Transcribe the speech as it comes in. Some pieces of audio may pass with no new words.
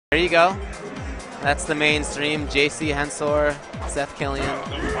There you go. That's the mainstream. JC Hensor, Seth Killian.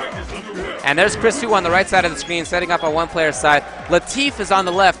 And there's Chris Hu on the right side of the screen, setting up on one player's side. Latif is on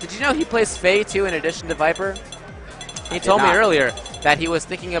the left. Did you know he plays Faye too in addition to Viper? He told me earlier that he was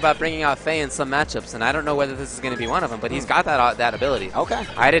thinking about bringing out Faye in some matchups, and I don't know whether this is going to be one of them, but he's got that ability. Okay.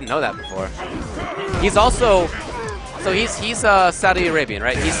 I didn't know that before. He's also, so he's Saudi Arabian,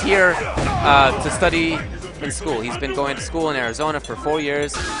 right? He's here to study in school. He's been going to school in Arizona for 4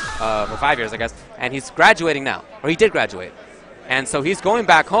 years, or 5 years, I guess, and he's graduating now, or he did graduate. And so he's going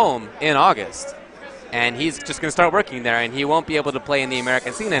back home in August, and he's just going to start working there, and he won't be able to play in the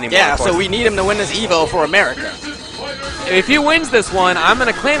American scene anymore. Yeah, so we need him to win this EVO for America. If he wins this one, I'm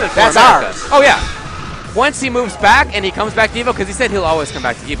going to claim it for That's America. ours. Oh, yeah. Once he moves back and he comes back to EVO, because he said he'll always come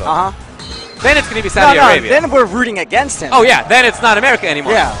back to EVO. Then it's going to be Saudi Arabia. Then we're rooting against him. Oh, yeah. Then it's not America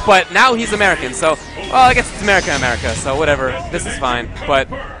anymore. Yeah. But now he's American. So, well, I guess it's America, so whatever. This is fine. But,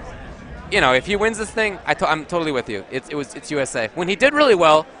 you know, if he wins this thing, I'm totally with you. It's USA. When he did really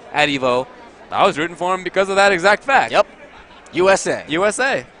well at EVO, I was rooting for him because of that exact fact. Yep. USA.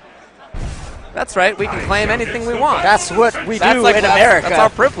 USA. That's right. We can claim anything we want. That's what we do in America. That's our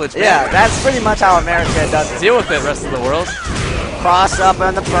privilege, man. Yeah, that's pretty much how America does it. Deal with it, rest of the world. Cross up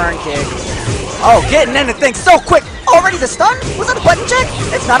on the burn kick. Oh, getting into things so quick. Already the stun? Was that a button check?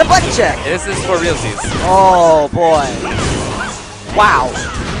 It's not a button check. This is for realsies. Oh, boy. Wow.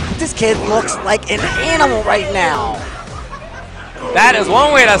 This kid looks like an animal right now. That is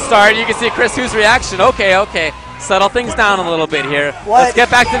one way to start. You can see Chris Hu's reaction. Okay. Settle things down a little bit here. Let's get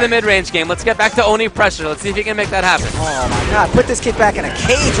back to the mid-range game. Let's get back to owning pressure. Let's see if he can make that happen. Oh, my God. Put this kid back in a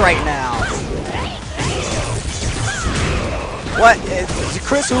cage right now. What?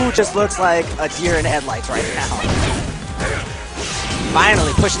 Chris Hu just looks like a deer in headlights right now.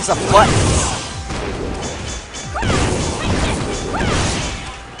 Finally pushing some buttons.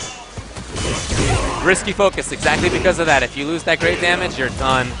 Risky focus, exactly because of that. If you lose that great damage, you're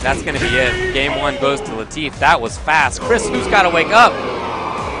done. That's going to be it. Game 1 goes to Latif. That was fast. Chris Hu's got to wake up.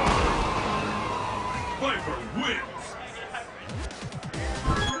 Viper wins.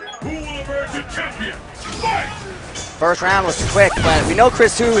 Who will emerge a champion? Fight! First round was quick, but we know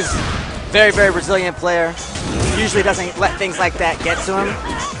Chris Hu is a very, very resilient player. Usually doesn't let things like that get to him.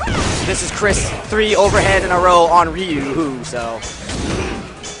 This is Chris 3 overhead in a row on Ryu Hu, so.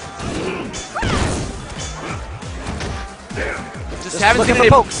 Just haven't seen any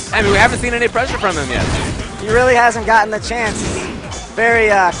pokes. I mean, we haven't seen any pressure from him yet. He really hasn't gotten the chance. He's very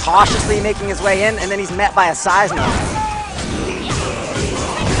cautiously making his way in, and then he's met by a size knock.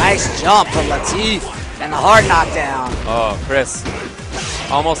 Nice jump from Latif, and the hard knockdown. Oh, Chris.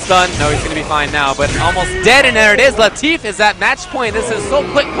 Almost stunned. No, he's going to be fine now, but almost dead, and there it is. Latif is at match point. This is so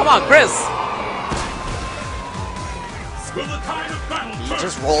quick. Come on, Chris. He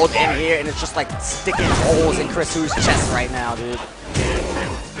just rolled in here, and it's just like sticking holes in Chris Hu's chest right now, dude.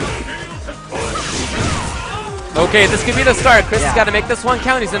 Okay, this could be the start. Chris has got to make this one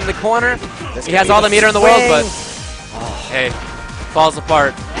count. He's in the corner. He has all the meter in the world, but hey, falls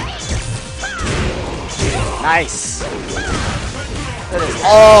apart. Nice. That is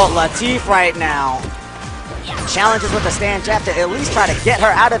all Latif right now. Challenges with the stand jab to at least try to get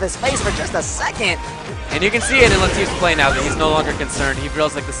her out of his face for just a second. And you can see it in Latif's play now that he's no longer concerned. He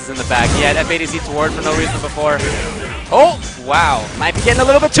feels like this is in the bag. He had F80Z toward for no reason before. Oh, wow. Might be getting a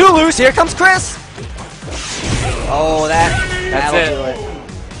little bit too loose. Here comes Chris. Oh, that'll do it.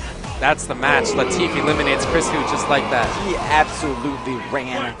 That's the match. Latif eliminates Chris Hu just like that. He absolutely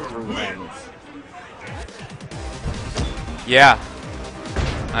ran through him. Yeah.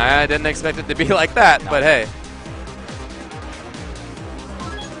 I didn't expect it to be like that, but hey.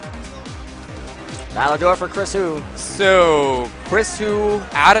 That'll do it for Chris Hu. So, Chris Hu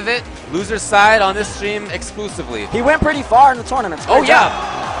out of it. Loser's side on this stream exclusively. He went pretty far in the tournament. Oh, yeah.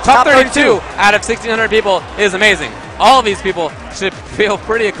 Top 32 out of 1,600 people is amazing. All of these people should feel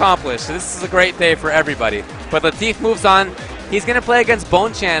pretty accomplished. So this is a great day for everybody. But Latif moves on. He's going to play against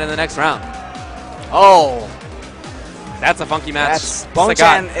Bonechan in the next round. Oh. That's a funky match. That's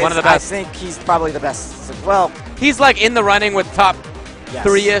Bonechan is, one of the best. I think he's probably the best. Well, he's like in the running with top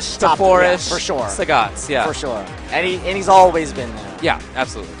 3-ish to 4-ish. for sure. Sagats, yeah. For sure. And he's always been there. Yeah,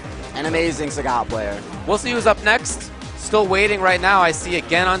 absolutely. An amazing Sagat player. We'll see who's up next. Still waiting right now. I see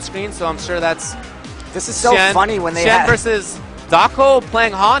again on screen, so I'm sure that's This is so funny when they Shen versus Dako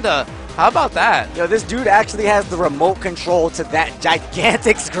playing Honda. How about that? Yo, this dude actually has the remote control to that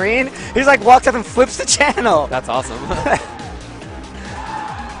gigantic screen. He's like walks up and flips the channel. That's awesome.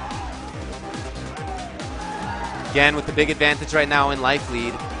 Again with the big advantage right now in life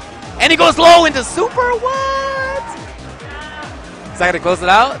lead. And he goes low into super. What? that going to close it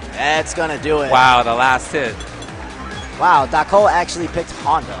out? That's going to do it. Wow, the last hit. Wow, Dako actually picked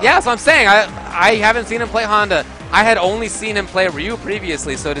Honda. Yeah, that's what I'm saying. I haven't seen him play Honda. I had only seen him play Ryu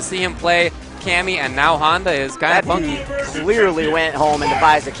previously, so to see him play Cammy and now Honda is kind of funky. Clearly went home and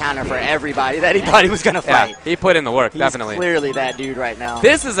devised a counter for everybody that he thought he was going to fight. Yeah, he put in the work, He's definitely. Clearly that dude right now.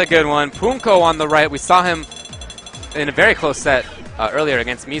 This is a good one. Poongko on the right. We saw him in a very close set earlier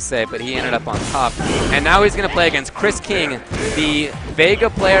against Mise, but he ended up on top. And now he's going to play against Chris King, the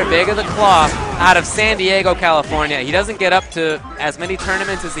Vega player, Vega the Claw, out of San Diego, California. He doesn't get up to as many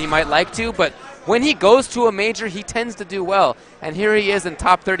tournaments as he might like to, but when he goes to a major, he tends to do well. And here he is in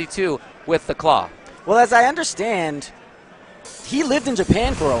top 32 with the Claw. Well, as I understand, he lived in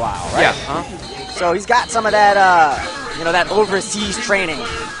Japan for a while, right? Yeah. So he's got some of that, that overseas training,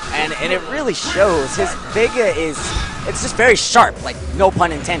 and it really shows. His Vega it's just very sharp, like no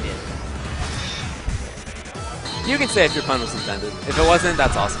pun intended. You can say if your pun was intended. If it wasn't,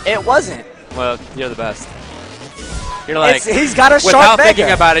 that's awesome. It wasn't. Well, you're the best. You're like, he's got a sharp without Vega.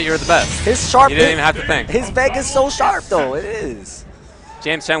 thinking about it, you're the best. His sharp. You didn't even have to think. His Vega's so sharp, though. It is.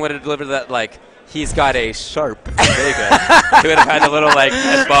 James Chen would have delivered that like, he's got a sharp Vega. He would have had a little like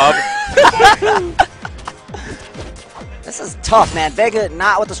head bob. This is tough, man. Vega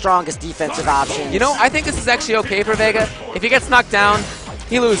not with the strongest defensive options. You know, I think this is actually okay for Vega. If he gets knocked down,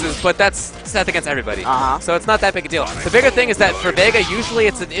 he loses, but that's set against everybody. So it's not that big a deal. The bigger thing is that for Vega, usually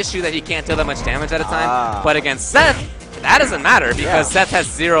it's an issue that he can't deal that much damage at a time. But against Seth, that doesn't matter because Seth has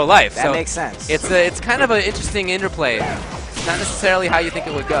 0 life. That makes sense. It's kind of an interesting interplay. Not necessarily how you think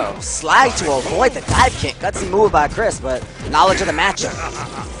it would go. Slide to avoid the dive kick. Gutsy move by Chris, but knowledge of the matchup.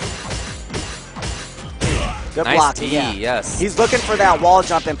 Good Nice blocking, D, yeah. yes. He's looking for that wall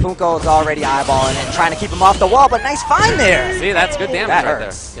jump, and Poongko is already eyeballing it, trying to keep him off the wall, but nice find there. See, that's good damage That right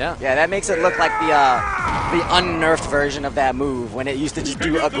hurts. there. Yeah, that makes it look like the unnerfed version of that move when it used to just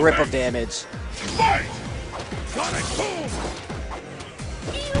do a grip of damage.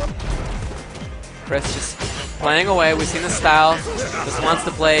 Chris just playing away. We've seen the style. Just wants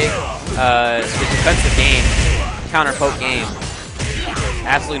to play the defensive game, counter poke game.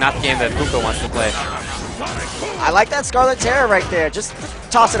 Absolutely not the game that Poongko wants to play. I like that Scarlet Terror right there. Just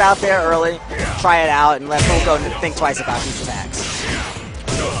toss it out there early, try it out, and let Poongko think twice about these attacks.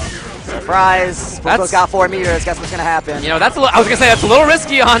 Surprise! Poongko's got 4 meters. Guess what's gonna happen? You know, that's I was gonna say that's a little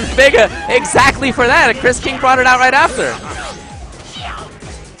risky on Vega. Exactly for that. Chris King brought it out right after.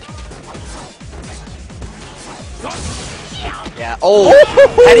 Yeah. Oh,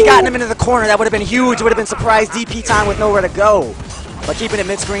 had he gotten him into the corner, that would have been huge. It would have been surprise DP time with nowhere to go. But keeping it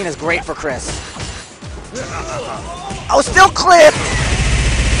mid-screen is great for Chris. Oh, still clipped!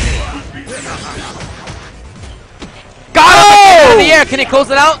 Got him! In the air. Can he close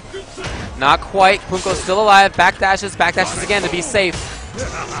it out? Not quite. Poongko's still alive. Backdashes again to be safe.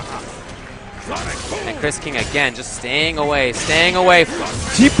 And Chris King again, just staying away.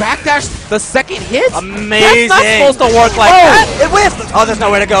 He backdashed the second hit? Amazing! That's not supposed to work like that. It whiffed! Oh, there's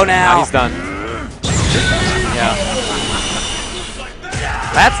nowhere to go now. Now he's done. Yeah.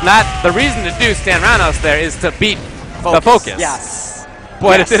 That's not the reason to do Stan Ranos there is to beat the focus. Yes.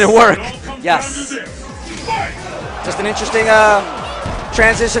 But it didn't work. Yes. Just an interesting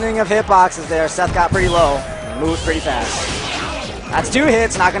transitioning of hitboxes there. Seth got pretty low and moved pretty fast. That's 2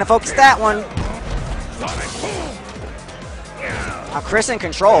 hits. Not going to focus that one. Now Chris in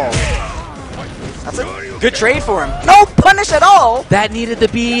control. That's a good trade for him. No punish at all. That needed to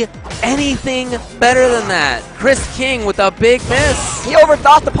be anything better than that. Chris King with a big miss. He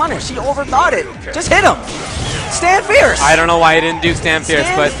overthought the punish. He overthought it. Just hit him. Stand fierce. I don't know why he didn't do Stand Fierce,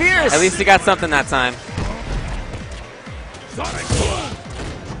 but fierce. at least he got something that time.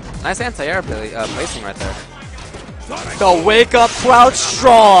 Nice anti-air placing right there. The wake up crouch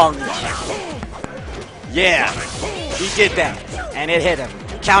strong. Yeah, he did that, and it hit him.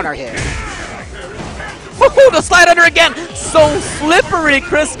 Counter hit. The slide under again. So slippery,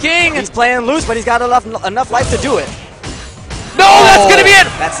 Chris King. He's playing loose, but he's got enough life to do it. No, that's going to be it.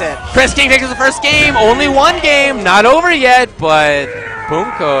 That's it. Chris King takes the first game. Only 1 game. Not over yet, but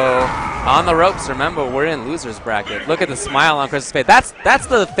Poongko on the ropes. Remember, we're in loser's bracket. Look at the smile on Chris's face. That's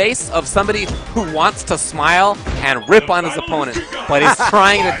the face of somebody who wants to smile and rip on his opponent, but he's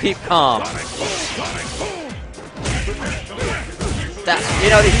trying to keep calm.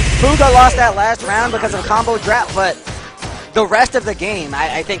 Poongko lost that last round because of a combo drop, but the rest of the game,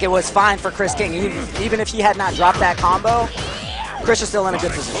 I think it was fine for Chris King. Even if he had not dropped that combo, Chris is still in a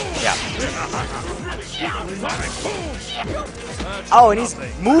good position. Yeah. Oh, and he's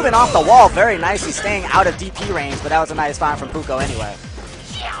moving off the wall very nicely, staying out of DP range, but that was a nice find from Poongko anyway.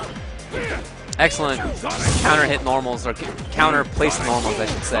 Excellent counter hit normals, or counter place normals, I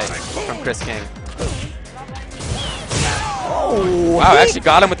should say, from Chris King. Oh, Wow, actually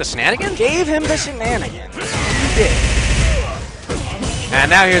got him with the shenanigans? Gave him the shenanigans. He did. And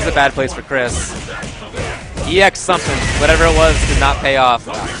now here's a bad place for Chris. EX something, whatever it was, did not pay off.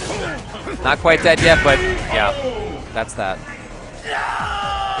 Not quite dead yet, but yeah, that's that.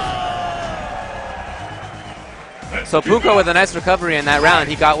 So Poongko with a nice recovery in that round.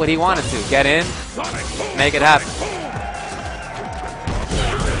 He got what he wanted to. Get in, make it happen.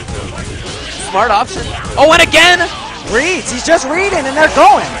 Smart option. Oh, and again! Reads. He's just reading, and they're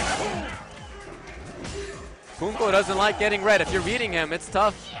going. Poongko doesn't like getting read. If you're reading him, it's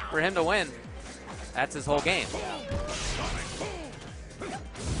tough for him to win. That's his whole game.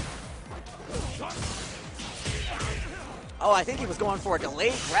 Oh, I think he was going for a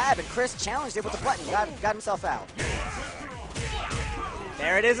delayed grab, and Chris challenged it with the button. Got himself out.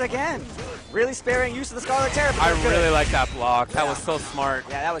 There it is again. Really sparing use of the Scarlet Terror. I really like that block. That was so smart.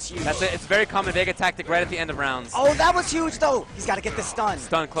 Yeah, that was huge. That's it. It's very common Vega tactic right at the end of rounds. Oh, that was huge, though. He's got to get this stun.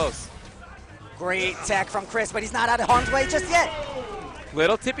 Stun close. Great tech from Chris, but he's not out of harm's way just yet.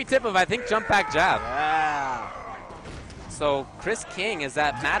 Little tippy tip of, I think, jump back jab. Yeah. So Chris King is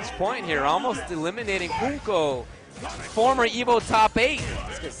at match point here, almost eliminating Poongko, former EVO top 8.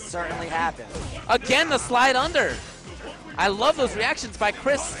 This could certainly happen. Again, the slide under. I love those reactions by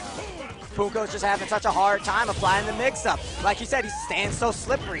Chris. Poongko's just having such a hard time applying the mix-up. Like you said, he stands so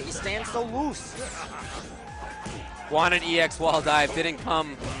slippery. He stands so loose. Wanted EX wall dive, didn't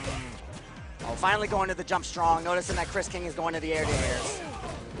come. Oh, finally going to the jump strong. Noticing that Chris King is going to the air-to-airs.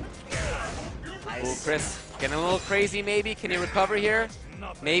 Nice. Ooh, Chris getting a little crazy maybe. Can he recover here?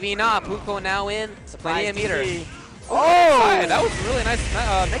 Maybe not. Poongko now in. Plenty of meter. Oh! That was a really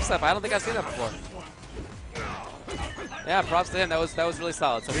nice mix-up. I don't think I've seen that before. Yeah, props to him. That was really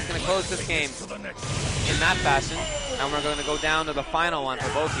solid. So he's going to close this game in that fashion. And we're going to go down to the final one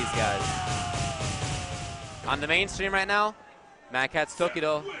for both these guys. On the main stream right now, Mad Catz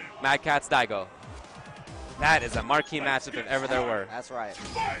Tokido, Mad Catz Daigo. That is a marquee matchup if ever there were. That's right.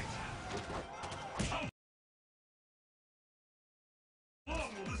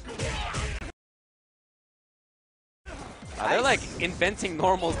 They're like inventing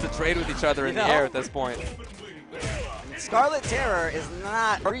normals to trade with each other in the air at this point. Scarlet Terror is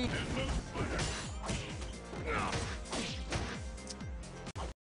not...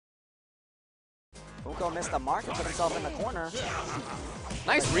 Poongko missed the mark and put himself in the corner.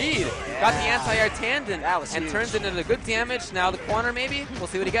 Nice read. Yeah. Got the anti-air tandem and huge. turns it into good damage. Now the corner maybe. We'll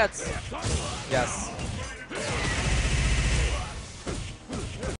see what he gets. Yes.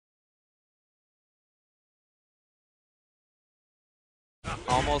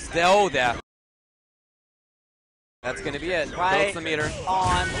 Almost there. Oh, there. That's going to be it. Right the meter.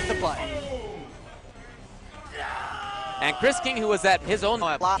 On the button. And Chris King, who was at his own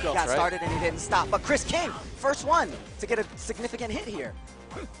block, got started and he didn't stop. But Chris King, first one to get a significant hit here.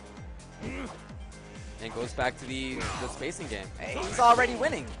 And goes back to the spacing game. Hey, he's already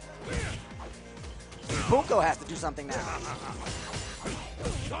winning. Poongko has to do something now.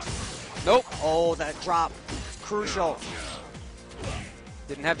 Nope. Oh, that drop. It's crucial.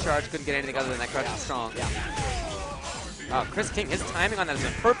 Didn't have charge, couldn't get anything other than that crouch strong. Yeah. Oh, Chris King, his timing on that has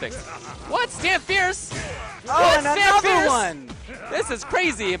been perfect. What? Stand fierce! Oh, and another one! This is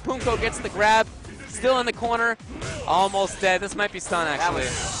crazy. And Poongko gets the grab. Still in the corner. Almost dead. This might be stun, actually. That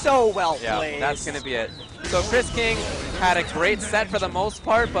was so well played. Yeah, that's going to be it. So Chris King had a great set for the most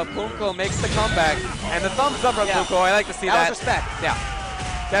part, but Poongko makes the comeback. And the thumbs up from Poongko. I like to see that. That was respect. Yeah,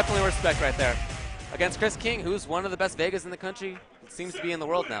 definitely respect right there. Against Chris King, who's one of the best Vegas in the country. Seems to be in the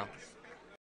world now.